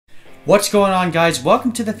What's going on, guys?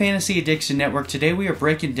 Welcome to the Fantasy Addiction Network. Today we are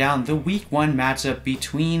breaking down the Week 1 matchup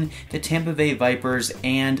between the Tampa Bay Vipers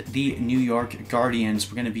and the New York Guardians.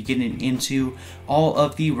 We're going to be getting into all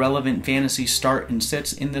of the relevant fantasy start and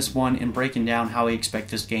sits in this one and breaking down how we expect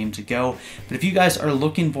this game to go. But if you guys are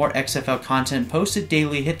looking for XFL content posted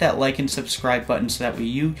daily, hit that like and subscribe button so that way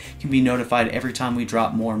you can be notified every time we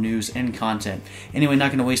drop more news and content. Anyway, not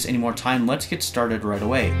going to waste any more time. Let's get started right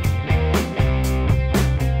away.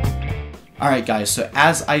 Alright guys, so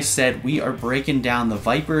as I said, we are breaking down the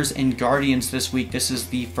Vipers and Guardians this week. This is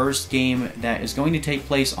the first game that is going to take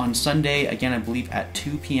place on Sunday, again I believe at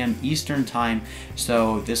 2 p.m. Eastern Time.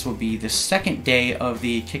 So this will be the second day of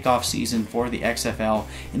the kickoff season for the XFL,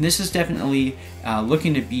 and this is definitely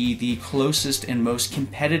looking to be the closest and most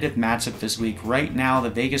competitive matchup this week. Right now the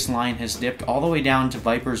Vegas line has dipped all the way down to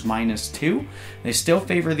Vipers -2. They still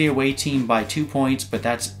favor the away team by 2 points, but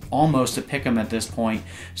that's almost a pick 'em at this point.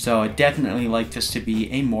 So I definitely like this to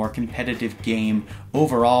be a more competitive game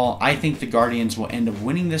overall. I think the Guardians will end up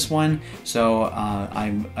winning this one, so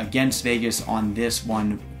I'm against Vegas on this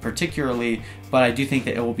one particularly, but I do think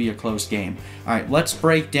that it will be a close game. Alright, let's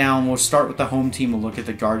break down. We'll start with the home team. We'll look at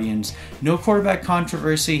the Guardians. No quarterback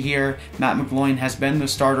controversy here. Matt McGloin has been the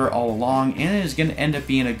starter all along and is going to end up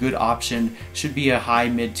being a good option. Should be a high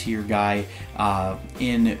mid-tier guy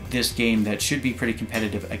in this game that should be pretty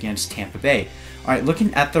competitive against Tampa Bay. Alright,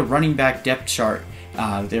 looking at the running back depth chart,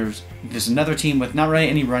 there's another team with not really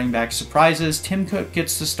any running back surprises. Tim Cook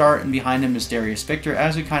gets the start, and behind him is Darius Victor,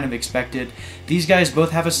 as we kind of expected. These guys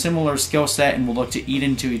both have a similar skill set and will look to eat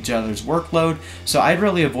into each other's workload, so I'd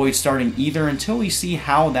really avoid starting either until we see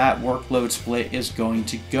how that workload split is going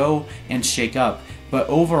to go and shake up. But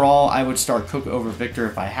overall, I would start Cook over Victor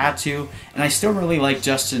if I had to, and I still really like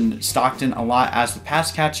Justin Stockton a lot as the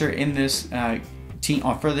pass catcher in this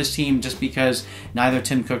for this team, just because neither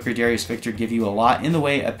Tim Cook or Darius Victor give you a lot in the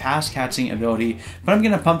way of pass catching ability. But I'm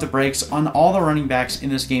going to pump the brakes on all the running backs in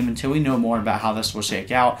this game until we know more about how this will shake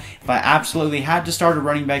out. If I absolutely had to start a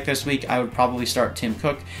running back this week, I would probably start Tim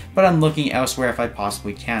Cook, but I'm looking elsewhere if I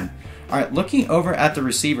possibly can. Alright, looking over at the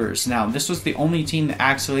receivers. Now, this was the only team that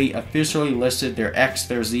actually officially listed their X,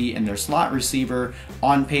 their Z, and their slot receiver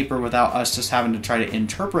on paper without us just having to try to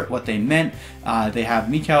interpret what they meant. They have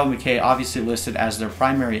Mekale McKay obviously listed as their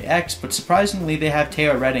primary X, but surprisingly they have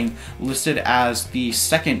Teo Redding listed as the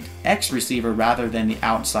second X receiver rather than the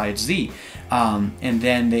outside Z. And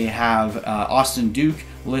then they have Austin Duke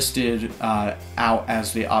listed out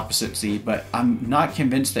as the opposite Z, but I'm not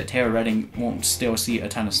convinced that Teo Redding won't still see a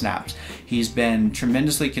ton of snaps. He's been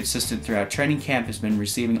tremendously consistent throughout training camp, has been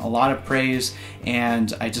receiving a lot of praise,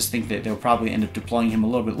 and I just think that they'll probably end up deploying him a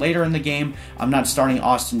little bit later in the game. I'm not starting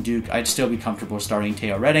Austin Duke. I'd still be comfortable starting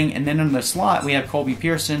Teo Redding. And then in the slot, we have Colby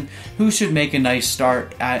Pearson, who should make a nice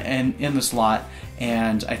start in the slot.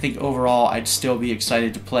 And I think overall, I'd still be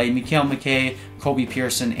excited to play Mekale McKay, Colby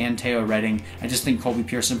Pearson, and Teo Redding. I just think Colby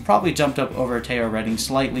Pearson probably jumped up over Teo Redding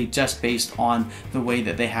slightly just based on the way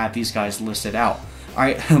that they have these guys listed out.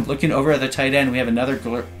 Alright, looking over at the tight end, we have another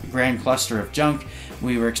grand cluster of junk.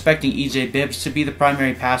 We were expecting EJ Bibbs to be the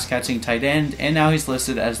primary pass-catching tight end, and now he's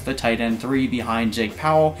listed as the tight end 3 behind Jake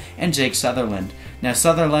Powell and Jake Sutherland. Now,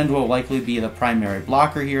 Sutherland will likely be the primary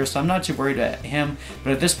blocker here, so I'm not too worried about him,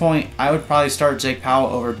 but at this point, I would probably start Jake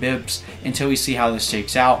Powell over Bibbs until we see how this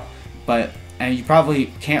shakes out. But and you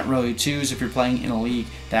probably can't really choose if you're playing in a league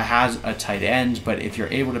that has a tight end, but if you're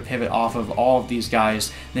able to pivot off of all of these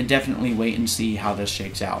guys, then definitely wait and see how this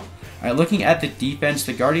shakes out. Alright, looking at the defense,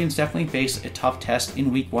 the Guardians definitely face a tough test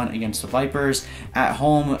in Week 1 against the Vipers at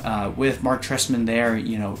home with Mark Trestman there,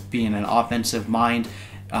 being an offensive mind.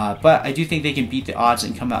 But I do think they can beat the odds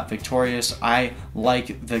and come out victorious. I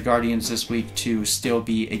like the Guardians this week to still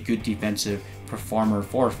be a good defensive performer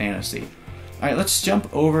for fantasy. Alright, let's jump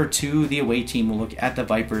over to the away team. We'll look at the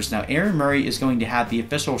Vipers. Now, Aaron Murray is going to have the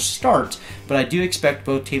official start, but I do expect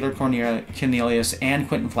both Taylor Cornelius and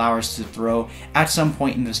Quinton Flowers to throw at some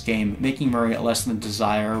point in this game, making Murray a less than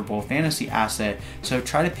desirable fantasy asset, so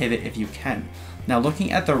try to pivot if you can. Now,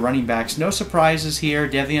 looking at the running backs, no surprises here.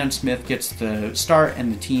 Devion Smith gets the start,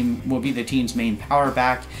 and the team will be the team's main power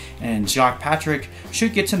back. And Jacques Patrick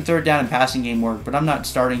should get some third down and passing game work, but I'm not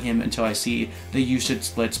starting him until I see the usage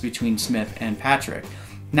splits between Smith and Patrick.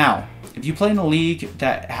 Now, if you play in a league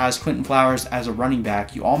that has Quinton Flowers as a running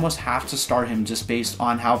back, you almost have to start him just based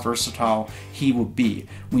on how versatile he will be.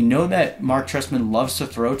 We know that Mark Trestman loves to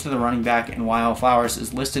throw to the running back, and while Flowers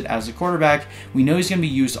is listed as a quarterback, we know he's going to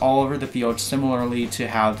be used all over the field, similarly to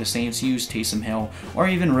how the Saints use Taysom Hill, or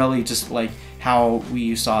even really just like how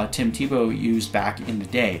we saw Tim Tebow used back in the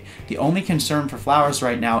day. The only concern for Flowers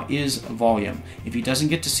right now is volume. If he doesn't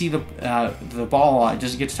get to see the ball a lot,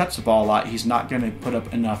 doesn't get to touch the ball a lot, he's not going to put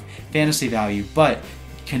up enough fantasy value. But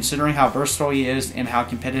considering how versatile he is and how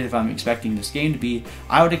competitive I'm expecting this game to be,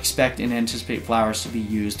 I would expect and anticipate Flowers to be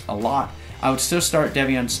used a lot. I would still start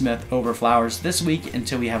De'Veon Smith over Flowers this week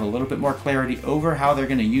until we have a little bit more clarity over how they're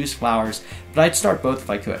going to use Flowers, but I'd start both if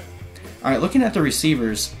I could. All right, looking at the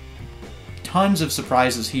receivers, tons of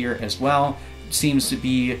surprises here as well. Seems to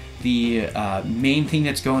be the main thing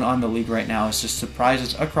that's going on in the league right now is just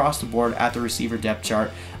surprises across the board at the receiver depth chart.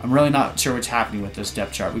 I'm really not sure what's happening with this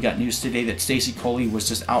depth chart. We got news today that Stacy Coley was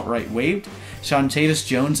just outright waived. Sean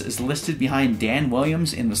Jones is listed behind Dan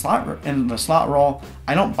Williams in the slot role.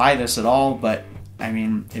 I don't buy this at all, but I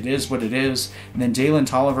mean, it is what it is. And then Jalen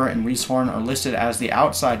Tolliver and Reese Horn are listed as the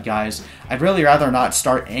outside guys. I'd really rather not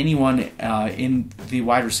start anyone in the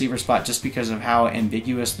wide receiver spot just because of how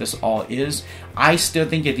ambiguous this all is. I still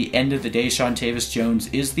think at the end of the day, Sean Jones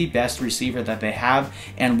is the best receiver that they have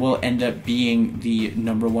and will end up being the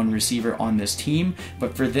 #1 receiver on this team.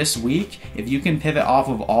 But for this week, if you can pivot off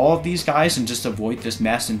of all of these guys and just avoid this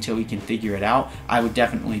mess until we can figure it out, I would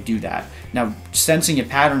definitely do that. Now, sensing a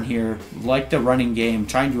pattern here, like the running game,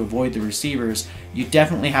 trying to avoid the receivers, you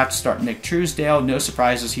definitely have to start Nick Truesdell. No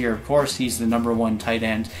surprises here. Of course, he's the #1 tight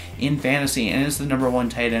end in fantasy and is the #1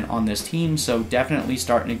 tight end on this team, so definitely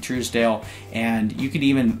start Nick Truesdell, and you could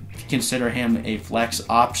even consider him a flex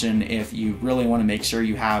option if you really want to make sure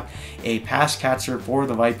you have a pass catcher for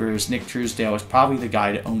the Vipers. Nick Truesdell is probably the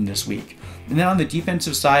guy to own this week. And then on the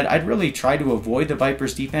defensive side, I'd really try to avoid the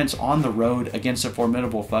Vipers defense on the road against a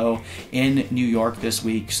formidable foe in New York this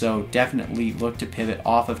week, so definitely look to pivot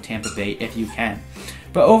off of Tampa Bay if you can.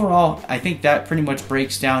 But overall, I think that pretty much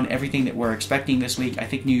breaks down everything that we're expecting this week. I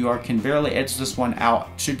think New York can barely edge this one out.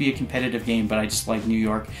 Should be a competitive game, but I just like New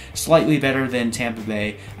York slightly better than Tampa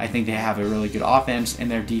Bay. I think they have a really good offense,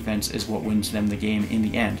 and their defense is what wins them the game in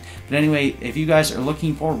the end. But anyway, if you guys are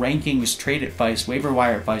looking for rankings, trade advice, waiver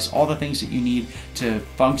wire advice, all the things that you need to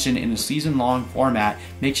function in a season-long format,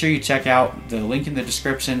 make sure you check out the link in the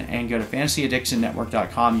description and go to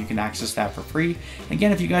FantasyAddictionNetwork.com. You can access that for free.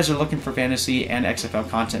 Again, if you guys are looking for fantasy and XFL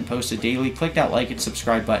content posted daily, click that like and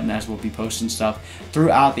subscribe button as we'll be posting stuff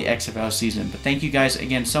throughout the XFL season. But thank you guys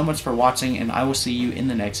again so much for watching, and I will see you in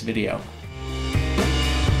the next video.